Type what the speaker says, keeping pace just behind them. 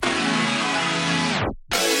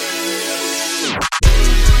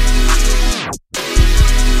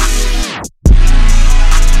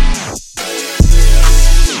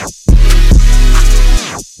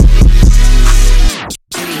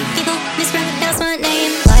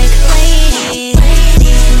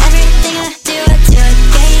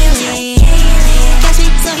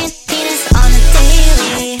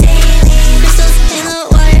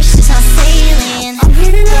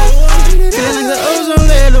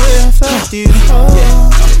through the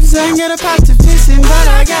hoes. I ain't got a pot to piss in, but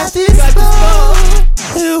I got this ball.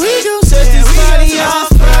 Here we go, set this party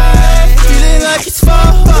off right. Feeling like it's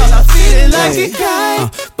fall, I'm feeling like a guy.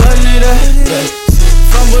 Button it up, yeah.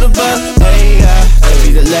 Fumble the button, hey, that'll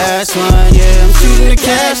be the last one, yeah. I'm shooting the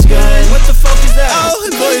cash gun. What the fuck is that? Oh,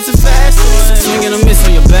 boy, it's a fast one. Swing and a miss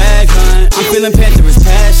on your bag, hun. I'm feeling Panther's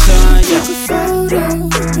passion, yeah. Took a photo,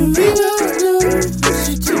 and we don't know.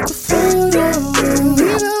 She took a photo, and we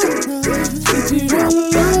don't know. Keep it on the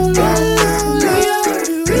low,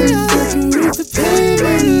 with the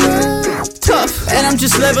payment tough, and I'm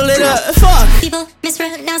just level it up. Fuck. People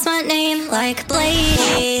mispronounce my name like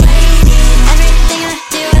Blade. Everything I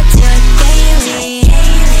do it daily.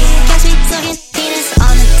 Catch me smoking penis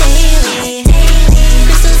on the daily.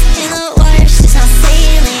 Crystals in the water, she's not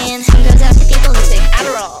sailing. Song goes out to people who take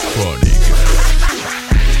Adderall. Funny.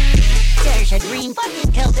 There's a dream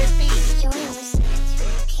fucking kill this beat.